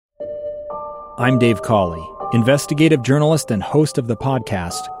I'm Dave Cawley, investigative journalist and host of the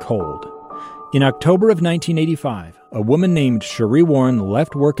podcast Cold. In October of 1985, a woman named Sheree Warren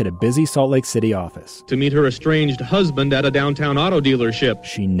left work at a busy Salt Lake City office to meet her estranged husband at a downtown auto dealership.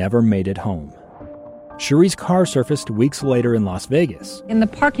 She never made it home. Sheree's car surfaced weeks later in Las Vegas. In the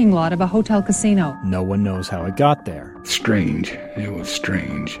parking lot of a hotel casino. No one knows how it got there. Strange. It was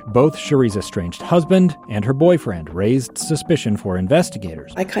strange. Both Sheree's estranged husband and her boyfriend raised suspicion for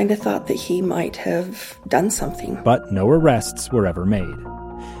investigators. I kind of thought that he might have done something. But no arrests were ever made.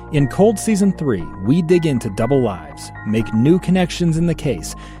 In Cold Season 3, we dig into double lives, make new connections in the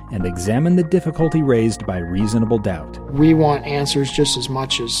case, and examine the difficulty raised by reasonable doubt. We want answers just as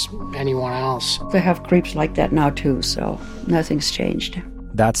much as anyone else. They have creeps like that now too, so nothing's changed.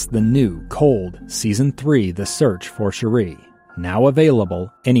 That's the new Cold Season 3, The Search for Sheree, now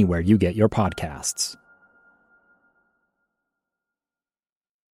available anywhere you get your podcasts.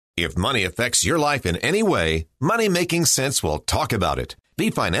 If money affects your life in any way, Money Making Sense will talk about it. Be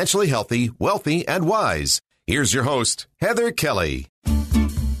financially healthy, wealthy, and wise. Here's your host, Heather Kelly.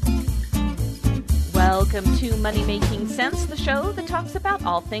 Welcome to Money Making Sense, the show that talks about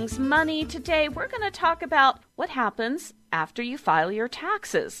all things money. Today, we're going to talk about what happens after you file your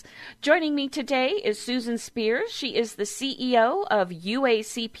taxes. Joining me today is Susan Spears. She is the CEO of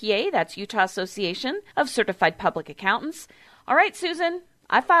UACPA, that's Utah Association of Certified Public Accountants. All right, Susan,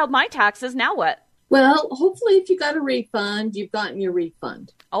 I filed my taxes. Now what? Well, hopefully if you got a refund, you've gotten your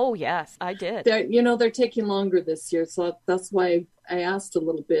refund. Oh, yes, I did. They're taking longer this year, so that's why I asked a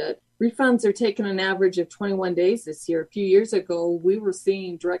little bit. Refunds are taking an average of 21 days this year. A few years ago, we were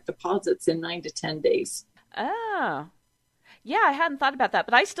seeing direct deposits in 9 to 10 days. Oh, yeah, I hadn't thought about that,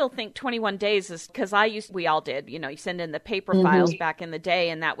 but I still think 21 days is because we all did, you send in the paper files back in the day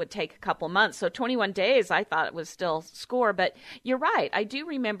and that would take a couple months. So 21 days, I thought it was still score, but you're right. I do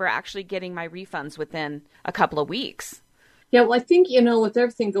remember actually getting my refunds within a couple of weeks. Yeah, well, I think, with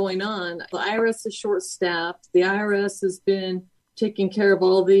everything going on, the IRS is short-staffed. The IRS has been taking care of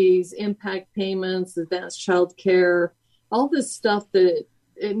all these impact payments, advanced child care, all this stuff that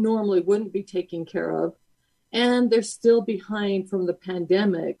it normally wouldn't be taken care of. And they're still behind from the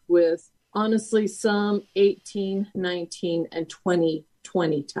pandemic with, honestly, some 18, 19, and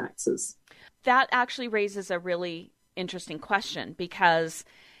 2020 taxes. That actually raises a really interesting question because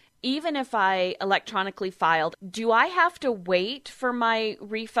even if I electronically filed, do I have to wait for my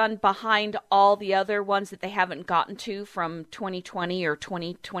refund behind all the other ones that they haven't gotten to from 2020 or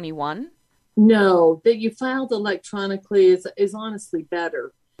 2021? No, that you filed electronically is honestly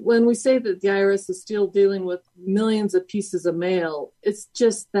better. When we say that the IRS is still dealing with millions of pieces of mail, it's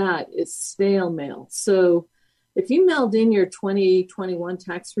just that. It's snail mail. So if you mailed in your 2021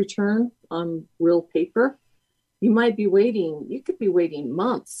 tax return on real paper, you could be waiting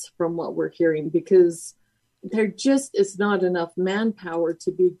months from what we're hearing because there just is not enough manpower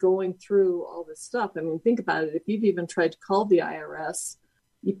to be going through all this stuff. I mean, think about it. If you've even tried to call the IRS,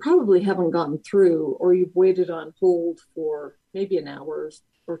 you probably haven't gotten through or you've waited on hold for maybe an hour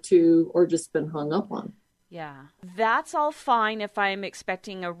or two or just been hung up on. Yeah, that's all fine if I'm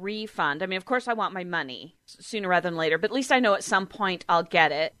expecting a refund. I mean, of course, I want my money sooner rather than later, but at least I know at some point I'll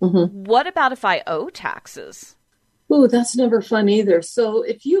get it. Mm-hmm. What about if I owe taxes? Oh, that's never fun either. So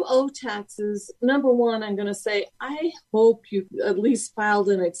if you owe taxes, number one, I'm going to say, I hope you at least filed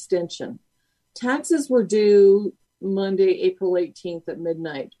an extension. Taxes were due Monday, April 18th at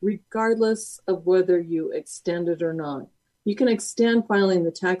midnight, regardless of whether you extended or not. You can extend filing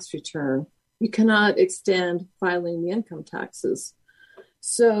the tax return. You cannot extend filing the income taxes.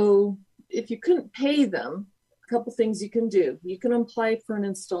 So if you couldn't pay them, a couple things you can do. You can apply for an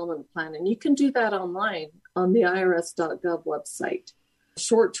installment plan, and you can do that online on the irs.gov website.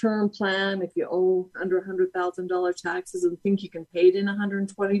 Short-term plan, if you owe under $100,000 taxes and think you can pay it in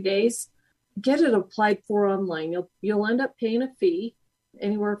 120 days, get it applied for online. You'll end up paying a fee,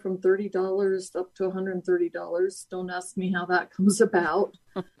 anywhere from $30 up to $130. Don't ask me how that comes about.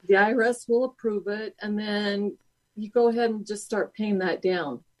 The IRS will approve it, and then you go ahead and just start paying that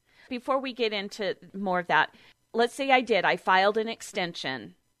down. Before we get into more of that, let's say I filed an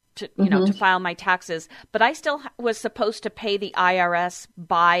extension to file my taxes, but I still was supposed to pay the IRS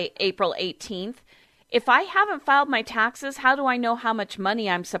by April 18th. If I haven't filed my taxes, how do I know how much money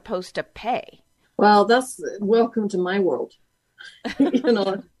I'm supposed to pay? Well, that's welcome to my world.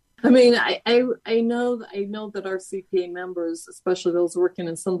 I mean, I know that our CPA members, especially those working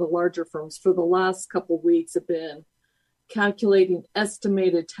in some of the larger firms, for the last couple of weeks have been calculating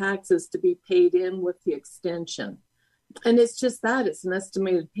estimated taxes to be paid in with the extension. And it's just that, it's an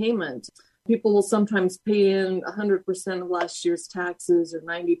estimated payment. People will sometimes pay in 100% of last year's taxes or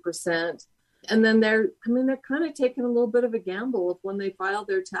 90%. And then they're kind of taking a little bit of a gamble. If when they file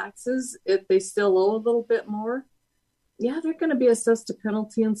their taxes, if they still owe a little bit more, yeah, they're going to be assessed a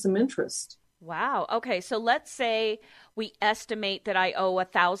penalty and some interest. Wow. Okay. So let's say we estimate that I owe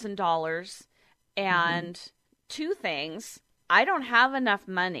 $1,000 and two things. I don't have enough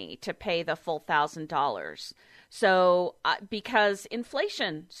money to pay the full $1,000. So because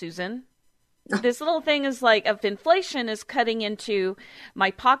inflation, Susan, this little thing is like, if inflation is cutting into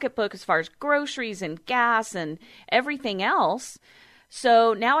my pocketbook as far as groceries and gas and everything else.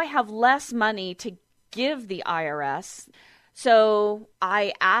 So now I have less money to give the IRS. So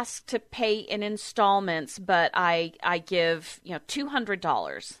I ask to pay in installments, but I give,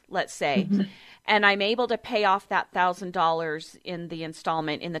 $200, let's say, and I'm able to pay off that $1,000 in the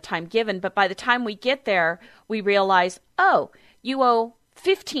installment in the time given. But by the time we get there, we realize, oh, you owe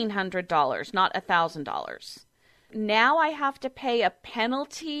 $1,500, not $1,000. Now I have to pay a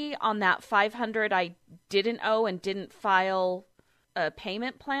penalty on that $500 I didn't owe and didn't file a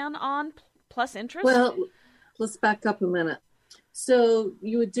payment plan on, plus interest? Well, let's back up a minute. So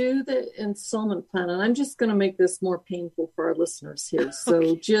you would do the installment plan, and I'm just going to make this more painful for our listeners here.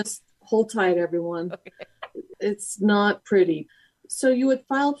 So just hold tight, everyone. Okay. It's not pretty. So you would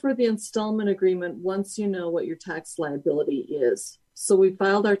file for the installment agreement once you know what your tax liability is. So we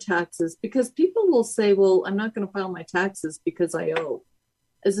filed our taxes because people will say, well, I'm not going to file my taxes because I owe.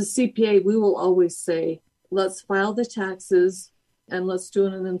 As a CPA, we will always say, let's file the taxes and let's do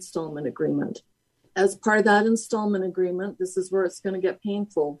an installment agreement. As part of that installment agreement, this is where it's going to get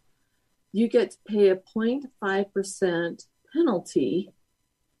painful. You get to pay a 0.5% penalty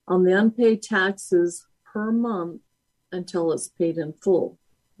on the unpaid taxes per month until it's paid in full.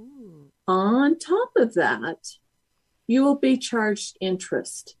 Ooh. On top of that, you will be charged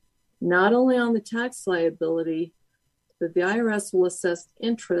interest, not only on the tax liability, but the IRS will assess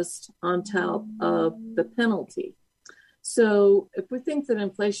interest on top of the penalty. So if we think that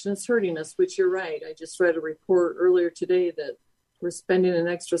inflation is hurting us, which you're right, I just read a report earlier today that we're spending an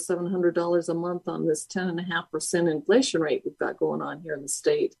extra $700 a month on this 10.5% inflation rate we've got going on here in the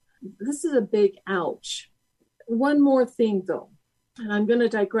state. This is a big ouch. One more thing, though, and I'm going to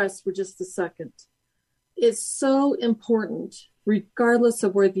digress for just a second. It's so important, regardless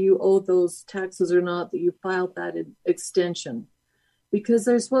of whether you owe those taxes or not, that you filed that extension, because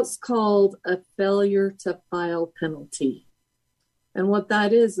there's what's called a failure to file penalty. And what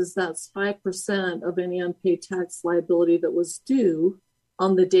that is that's 5% of any unpaid tax liability that was due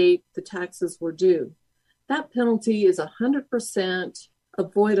on the date the taxes were due. That penalty is 100%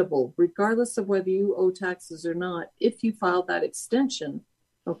 avoidable, regardless of whether you owe taxes or not, if you file that extension.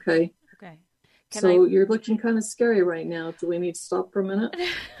 Okay. Okay. You're looking kind of scary right now. Do we need to stop for a minute?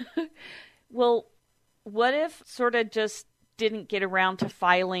 Well, what if sort of just didn't get around to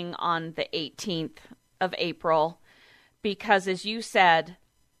filing on the 18th of April because, as you said,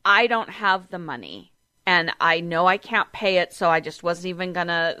 I don't have the money and I know I can't pay it, so I just wasn't even going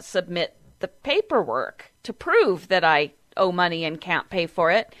to submit the paperwork to prove that I owe money and can't pay for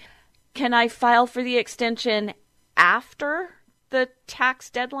it. Can I file for the extension after the tax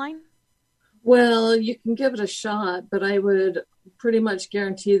deadline? Well, you can give it a shot, but I would pretty much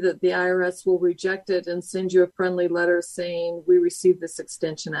guarantee that the IRS will reject it and send you a friendly letter saying we received this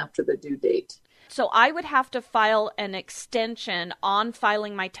extension after the due date. So I would have to file an extension on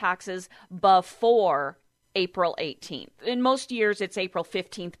filing my taxes before April 18th. In most years, it's April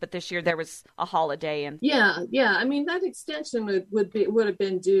 15th, but this year there was a holiday. And Yeah. I mean, that extension would have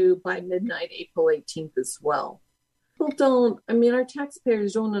been due by midnight, April 18th as well. Our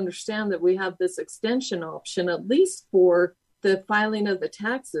taxpayers don't understand that we have this extension option, at least for the filing of the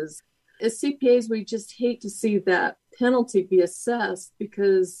taxes. As CPAs, we just hate to see that penalty be assessed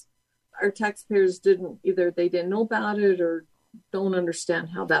because our taxpayers didn't know about it or don't understand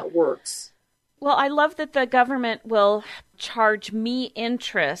how that works. Well, I love that the government will charge me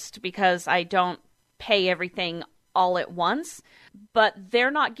interest because I don't pay everything all at once, but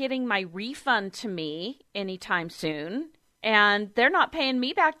they're not getting my refund to me anytime soon, and they're not paying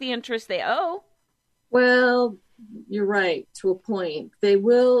me back the interest they owe. Well, you're right to a point. They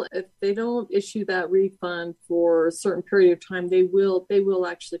will, if they don't issue that refund for a certain period of time, they will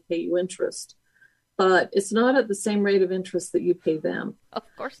actually pay you interest. But it's not at the same rate of interest that you pay them. Of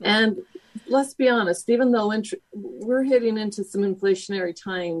course not. And let's be honest, even though we're heading into some inflationary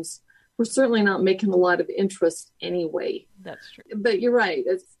times, we're certainly not making a lot of interest anyway. That's true. But you're right.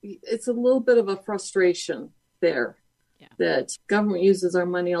 It's a little bit of a frustration there. Yeah. That government uses our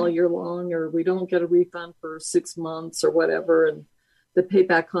money all year long, or we don't get a refund for 6 months or whatever, and the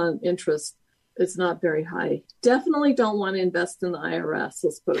payback on interest. It's not very high. Definitely don't want to invest in the IRS.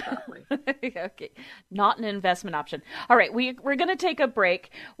 Let's put it that way. Okay. Not an investment option. All right. We're going to take a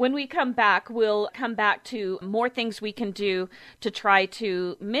break. When we come back, we'll come back to more things we can do to try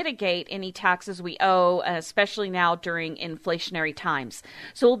to mitigate any taxes we owe, especially now during inflationary times.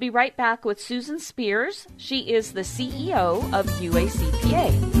 So we'll be right back with Susan Spears. She is the CEO of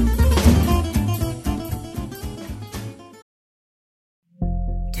UACPA.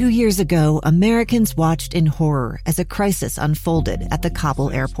 2 years ago, Americans watched in horror as a crisis unfolded at the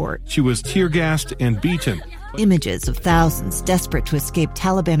Kabul airport. She was tear-gassed and beaten. Images of thousands desperate to escape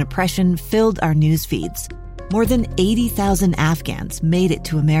Taliban oppression filled our news feeds. More than 80,000 Afghans made it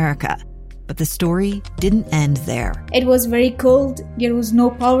to America. But the story didn't end there. It was very cold. There was no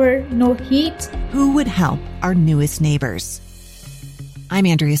power, no heat. Who would help our newest neighbors? I'm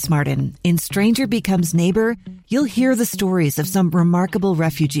Andrea Smartin. In Stranger Becomes Neighbor, you'll hear the stories of some remarkable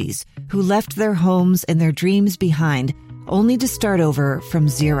refugees who left their homes and their dreams behind, only to start over from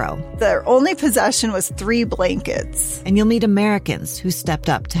zero. Their only possession was 3 blankets. And you'll meet Americans who stepped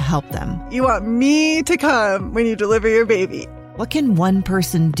up to help them. You want me to come when you deliver your baby. What can one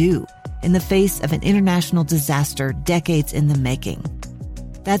person do in the face of an international disaster decades in the making?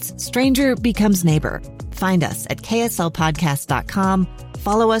 That's Stranger Becomes Neighbor. Find us at kslpodcast.com.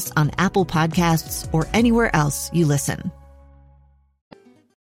 Follow us on Apple Podcasts or anywhere else you listen.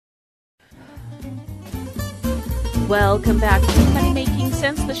 Welcome back to Money Making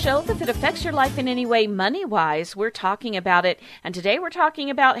Sense, the show. If it affects your life in any way money-wise, we're talking about it. And today we're talking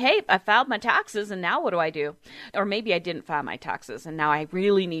about, hey, I filed my taxes and now what do I do? Or maybe I didn't file my taxes and now I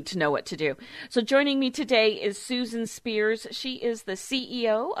really need to know what to do. So joining me today is Susan Spears. She is the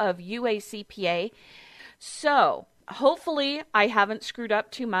CEO of UACPA. So hopefully I haven't screwed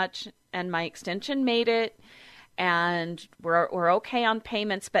up too much and my extension made it. And we're okay on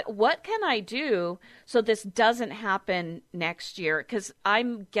payments, but what can I do so this doesn't happen next year? Because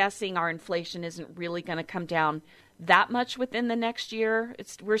I'm guessing our inflation isn't really going to come down that much within the next year.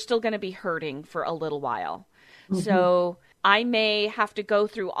 We're still going to be hurting for a little while. Mm-hmm. So I may have to go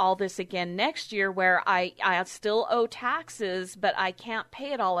through all this again next year where I still owe taxes, but I can't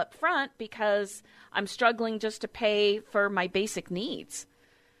pay it all up front because I'm struggling just to pay for my basic needs.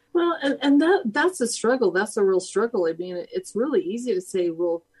 Well, and that's a struggle. That's a real struggle. I mean, it's really easy to say,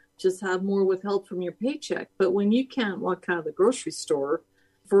 well, just have more withheld from your paycheck. But when you can't walk out of the grocery store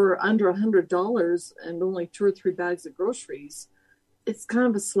for under $100 and only 2 or 3 bags of groceries, it's kind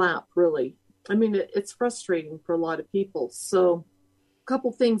of a slap, really. I mean, it's frustrating for a lot of people. So a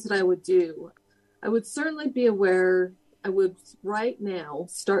couple things that I would do. I would certainly be aware. I would right now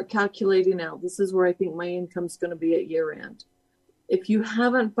start calculating out. This is where I think my income's going to be at year end. If you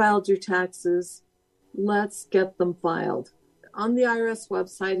haven't filed your taxes, let's get them filed. On the IRS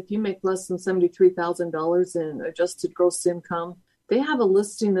website, if you make less than $73,000 in adjusted gross income, they have a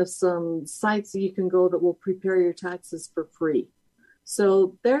listing of some sites that you can go that will prepare your taxes for free.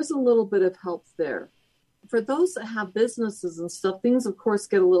 So there's a little bit of help there. For those that have businesses and stuff, things, of course,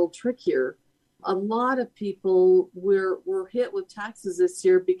 get a little trickier. A lot of people were hit with taxes this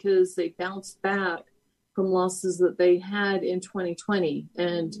year because they bounced back from losses that they had in 2020.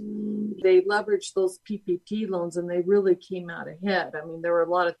 And they leveraged those PPP loans and they really came out ahead. I mean, there were a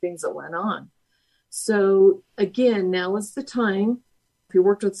lot of things that went on. So again, now is the time. If you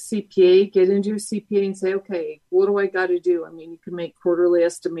worked with a CPA, get into your CPA and say, okay, what do I got to do? I mean, you can make quarterly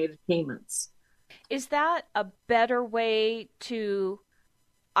estimated payments. Is that a better way to,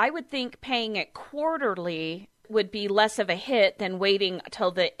 I would think paying it quarterly would be less of a hit than waiting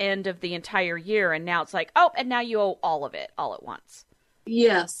till the end of the entire year. And now it's like, oh, and now you owe all of it all at once.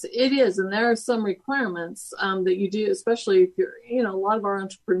 Yes, it is. And there are some requirements that you do, especially if you're, a lot of our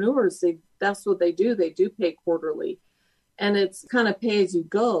entrepreneurs, that's what they do. They do pay quarterly and it's kind of pay as you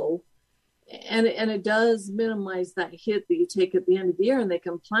go. And it does minimize that hit that you take at the end of the year and they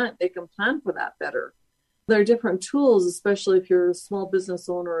can plan for that better. There are different tools, especially if you're a small business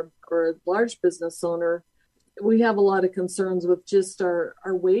owner or a large business owner. We have a lot of concerns with just our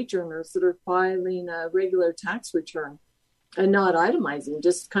wage earners that are filing a regular tax return and not itemizing,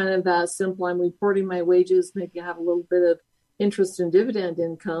 just kind of that simple. I'm reporting my wages, maybe have a little bit of interest and dividend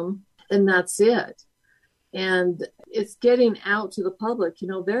income, and that's it. And it's getting out to the public.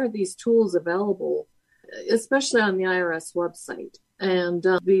 There are these tools available, especially on the IRS website, and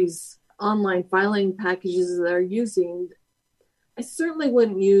these online filing packages that they're using. I certainly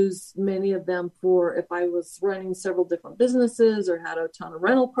wouldn't use many of them for if I was running several different businesses or had a ton of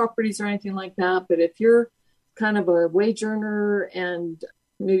rental properties or anything like that. But if you're kind of a wage earner and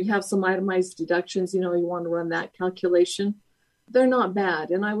maybe have some itemized deductions, you want to run that calculation, they're not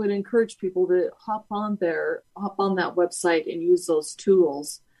bad. And I would encourage people to hop on that website and use those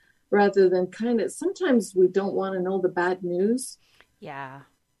tools rather than sometimes we don't want to know the bad news. Yeah.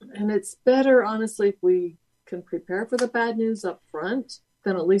 And it's better, honestly, if we can prepare for the bad news up front,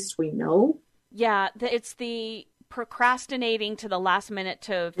 then at least we know. Yeah, it's the procrastinating to the last minute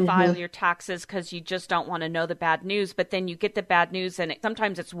to file your taxes because you just don't want to know the bad news. But then you get the bad news and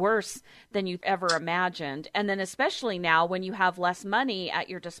sometimes it's worse than you've ever imagined. And then especially now when you have less money at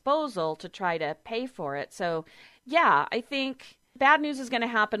your disposal to try to pay for it. So yeah, I think bad news is going to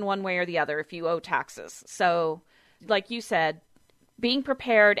happen one way or the other if you owe taxes. So like you said, being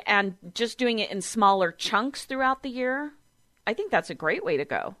prepared and just doing it in smaller chunks throughout the year, I think that's a great way to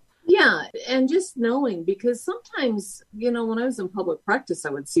go. Yeah, and just knowing, because sometimes, when I was in public practice, I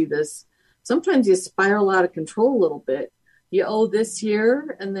would see this. Sometimes you spiral out of control a little bit. You owe this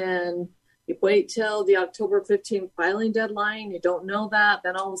year, and then you wait till the October 15th filing deadline. You don't know that.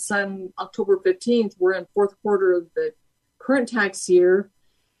 Then all of a sudden, October 15th, we're in fourth quarter of the current tax year.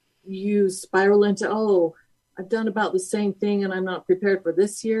 You spiral into, I've done about the same thing, and I'm not prepared for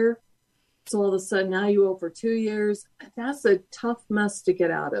this year. So all of a sudden now you owe for 2 years. That's a tough mess to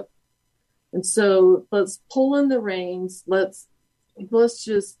get out of. And so let's pull in the reins. Let's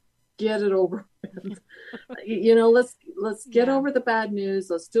just get it over with. Let's get over the bad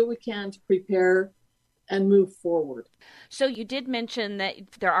news. Let's do what we can to prepare and move forward. So you did mention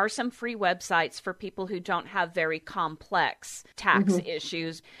that there are some free websites for people who don't have very complex tax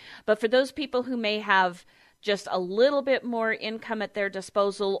issues. But for those people who may have just a little bit more income at their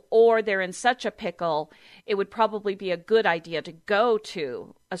disposal, or they're in such a pickle, it would probably be a good idea to go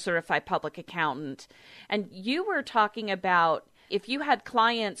to a certified public accountant. And you were talking about if you had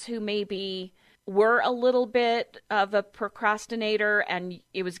clients who maybe were a little bit of a procrastinator and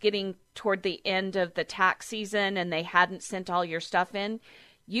it was getting toward the end of the tax season and they hadn't sent all your stuff in,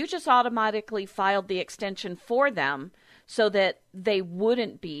 you just automatically filed the extension for them so that they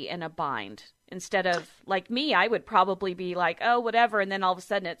wouldn't be in a bind. Instead of, like me, I would probably be like, oh, whatever. And then all of a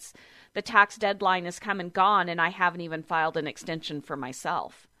sudden it's the tax deadline is come and gone and I haven't even filed an extension for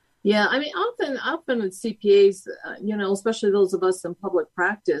myself. Yeah. I mean, often with CPAs, especially those of us in public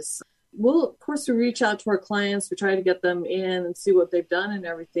practice, of course, we reach out to our clients. We try to get them in and see what they've done and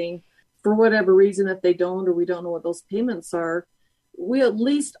everything. For whatever reason, if they don't, or we don't know what those payments are, we at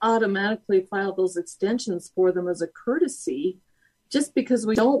least automatically file those extensions for them as a courtesy, just because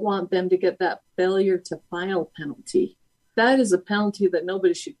we don't want them to get that failure to file penalty. That is a penalty that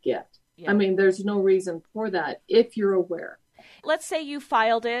nobody should get. Yeah. I mean, there's no reason for that if you're aware. Let's say you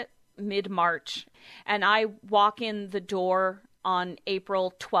filed it mid-March and I walk in the door on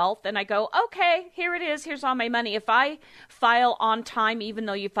April 12th and I go, okay, here it is. Here's all my money. If I file on time, even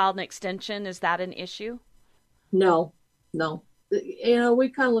though you filed an extension, is that an issue? No. We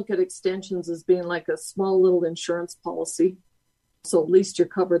kind of look at extensions as being like a small little insurance policy. So at least you're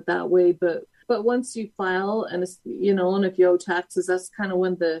covered that way. But once you file and if you owe taxes, that's kind of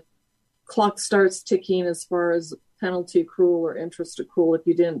when the clock starts ticking as far as penalty accrual or interest accrual if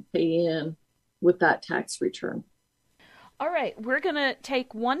you didn't pay in with that tax return. All right, we're going to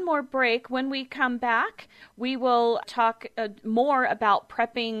take one more break. When we come back, we will talk more about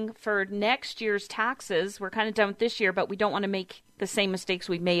prepping for next year's taxes. We're kind of done with this year, but we don't want to make the same mistakes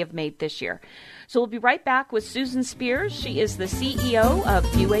we may have made this year. So we'll be right back with Susan Spears. She is the CEO of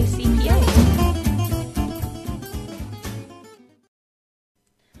UACPA.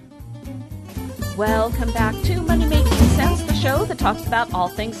 Welcome back to Money Making Sense, the show that talks about all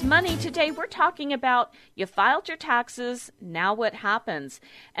things money. Today we're talking about you filed your taxes, now what happens?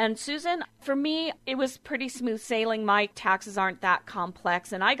 And Susan, for me, it was pretty smooth sailing. My taxes aren't that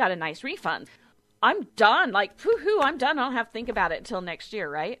complex and I got a nice refund. I'm done. Like, whoo-hoo, I'm done. I don't have to think about it until next year,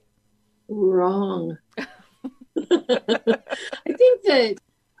 right? Wrong. I think that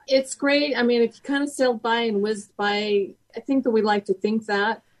it's great. I mean, if you kind of sailed by and whizzed by, I think that we like to think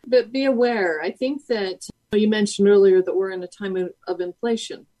that. But be aware. I think that you mentioned earlier that we're in a time of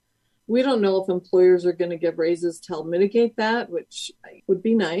inflation. We don't know if employers are going to give raises to help mitigate that, which would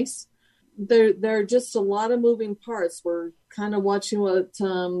be nice. There are just a lot of moving parts. We're kind of watching what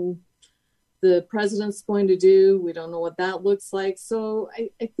the president's going to do. We don't know what that looks like. So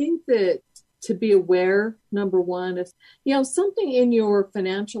I think that to be aware, number one, if something in your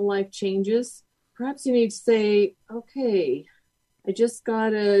financial life changes, perhaps you need to say, okay, I just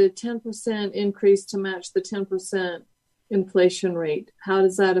got a 10% increase to match the 10% inflation rate. How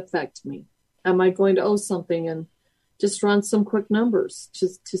does that affect me? Am I going to owe something? And just run some quick numbers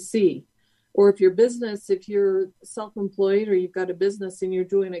just to see. Or if you're self-employed or you've got a business and you're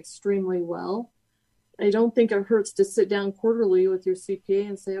doing extremely well, I don't think it hurts to sit down quarterly with your CPA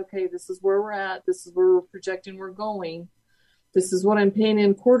and say, okay, this is where we're at. This is where we're projecting we're going. This is what I'm paying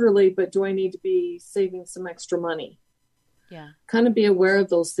in quarterly, but do I need to be saving some extra money? Yeah. Kind of be aware of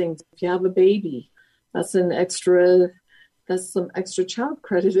those things. If you have a baby, that's some extra child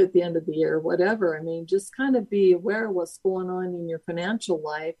credit at the end of the year, whatever. I mean, just kind of be aware of what's going on in your financial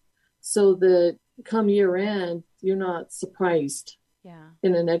life so that come year end, you're not surprised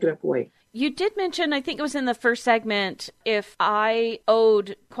in a negative way. You did mention, I think it was in the first segment, if I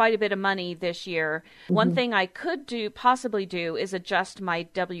owed quite a bit of money this year, one thing I could possibly do is adjust my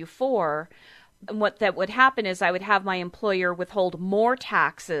W-4. And what that would happen is I would have my employer withhold more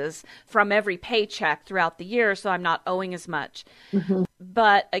taxes from every paycheck throughout the year, so I'm not owing as much.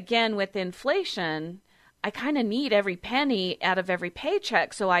 But again, with inflation, I kind of need every penny out of every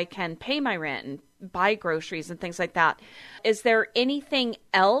paycheck so I can pay my rent and buy groceries and things like that. Is there anything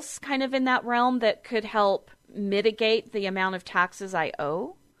else kind of in that realm that could help mitigate the amount of taxes I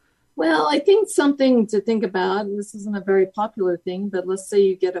owe? Well, I think something to think about, and this isn't a very popular thing, but let's say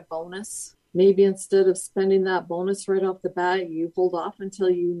you get a bonus. Maybe instead of spending that bonus right off the bat, you hold off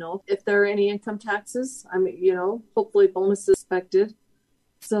until you know if there are any income taxes. I mean, hopefully bonus is expected.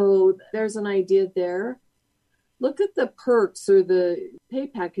 So there's an idea there. Look at the perks or the pay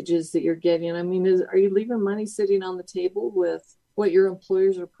packages that you're getting. I mean, are you leaving money sitting on the table with what your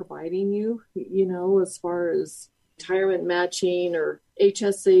employers are providing you, as far as retirement matching or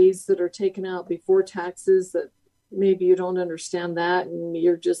HSAs that are taken out before taxes that maybe you don't understand that and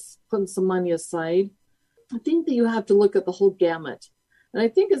you're just putting some money aside. I think that you have to look at the whole gamut. And I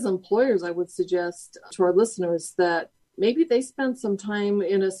think as employers, I would suggest to our listeners that maybe they spend some time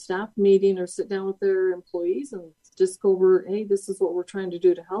in a staff meeting or sit down with their employees and just go over, hey, this is what we're trying to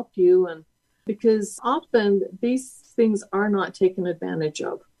do to help you. And because often these things are not taken advantage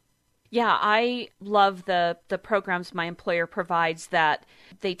of. Yeah, I love the programs my employer provides that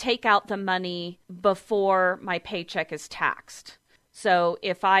they take out the money before my paycheck is taxed. So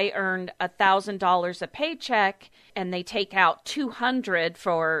if I earned $1,000 a paycheck and they take out $200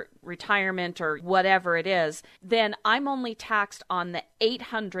 for retirement or whatever it is, then I'm only taxed on the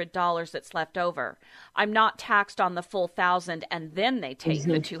 $800 that's left over. I'm not taxed on the full $1,000 and then they take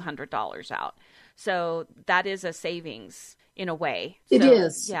the $200 out. So that is a savings in a way. It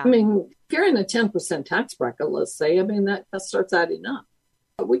is. Yeah. I mean, if you're in a 10% tax bracket, let's say, I mean, that starts adding up.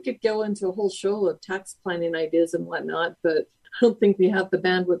 We could go into a whole show of tax planning ideas and whatnot, but I don't think we have the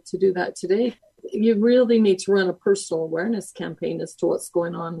bandwidth to do that today. You really need to run a personal awareness campaign as to what's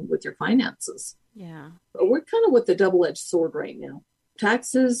going on with your finances. Yeah. We're kind of with the double-edged sword right now.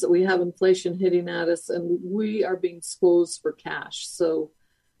 Taxes, we have inflation hitting at us, and we are being squeezed for cash. So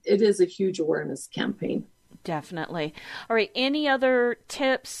it is a huge awareness campaign. Definitely. All right. Any other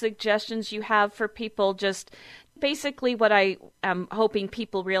tips, suggestions you have for people? Just basically what I am hoping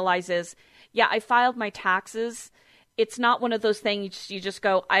people realize is, I filed my taxes. It's not one of those things you just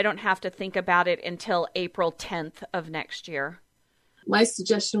go, I don't have to think about it until April 10th of next year. My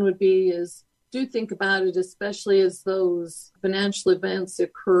suggestion would be is do think about it, especially as those financial events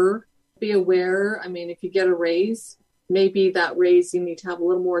occur. Be aware. I mean, if you get a raise, maybe that raise you need to have a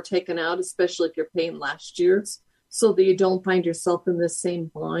little more taken out, especially if you're paying last year's, so that you don't find yourself in the same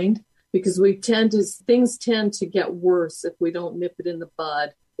bind. Because things tend to get worse if we don't nip it in the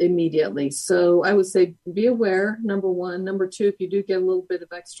bud immediately. So I would say be aware, number one. Number two, if you do get a little bit of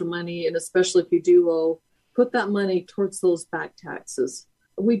extra money, and especially if you do owe, put that money towards those back taxes.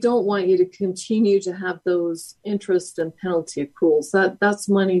 We don't want you to continue to have those interest and penalty accruals. That's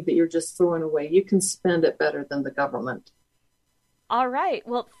money that you're just throwing away. You can spend it better than the government. All right.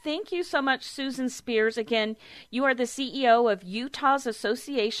 Well, thank you so much, Susan Spears. Again, you are the CEO of Utah's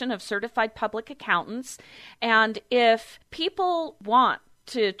Association of Certified Public Accountants. And if people want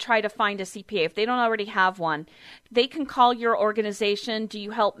to try to find a CPA, if they don't already have one, they can call your organization. Do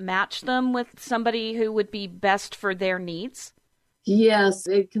you help match them with somebody who would be best for their needs? Yes,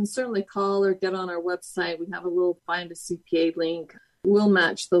 they can certainly call or get on our website. We have a little Find a CPA link. We'll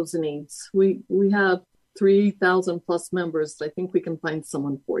match those needs. We have 3,000 plus members. I think we can find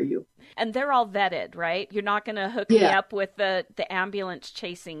someone for you. And they're all vetted, right? You're not going to hook me up with the ambulance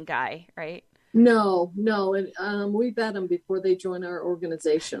chasing guy, right? No. And we vet them before they join our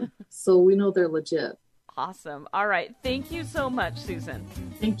organization. So we know they're legit. Awesome. All right. Thank you so much, Susan.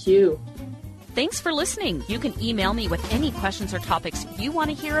 Thank you. Thanks for listening. You can email me with any questions or topics you want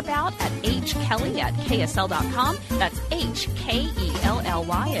to hear about at hkelly@ksl.com. That's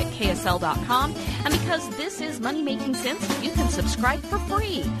HKELLY@ksl.com. And because this is Money Making Sense, you can subscribe for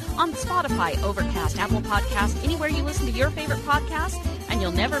free on Spotify, Overcast, Apple Podcasts, anywhere you listen to your favorite podcast, and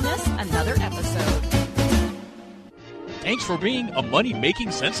you'll never miss another episode. Thanks for being a Money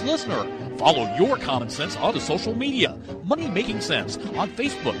Making Sense listener. Follow your common sense onto social media. Money Making Sense on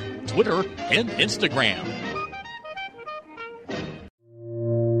Facebook, Twitter, and Instagram.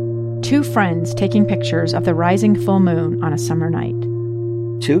 Two friends taking pictures of the rising full moon on a summer night.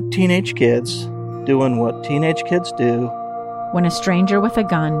 Two teenage kids doing what teenage kids do. When a stranger with a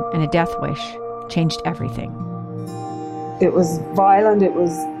gun and a death wish changed everything. It was violent, it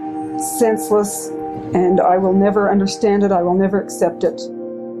was senseless, and I will never understand it, I will never accept it.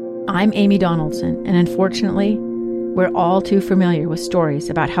 I'm Amy Donaldson, and unfortunately, we're all too familiar with stories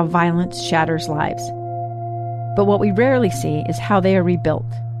about how violence shatters lives. But what we rarely see is how they are rebuilt.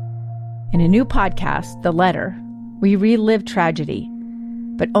 In a new podcast, The Letter, we relive tragedy,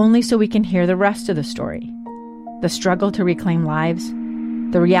 but only so we can hear the rest of the story. The struggle to reclaim lives,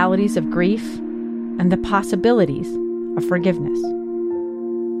 the realities of grief, and the possibilities of forgiveness.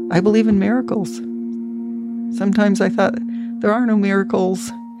 I believe in miracles. Sometimes I thought, there are no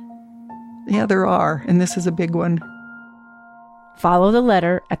miracles. Yeah, there are, and this is a big one. Follow The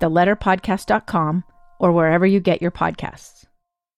Letter at theletterpodcast.com or wherever you get your podcasts.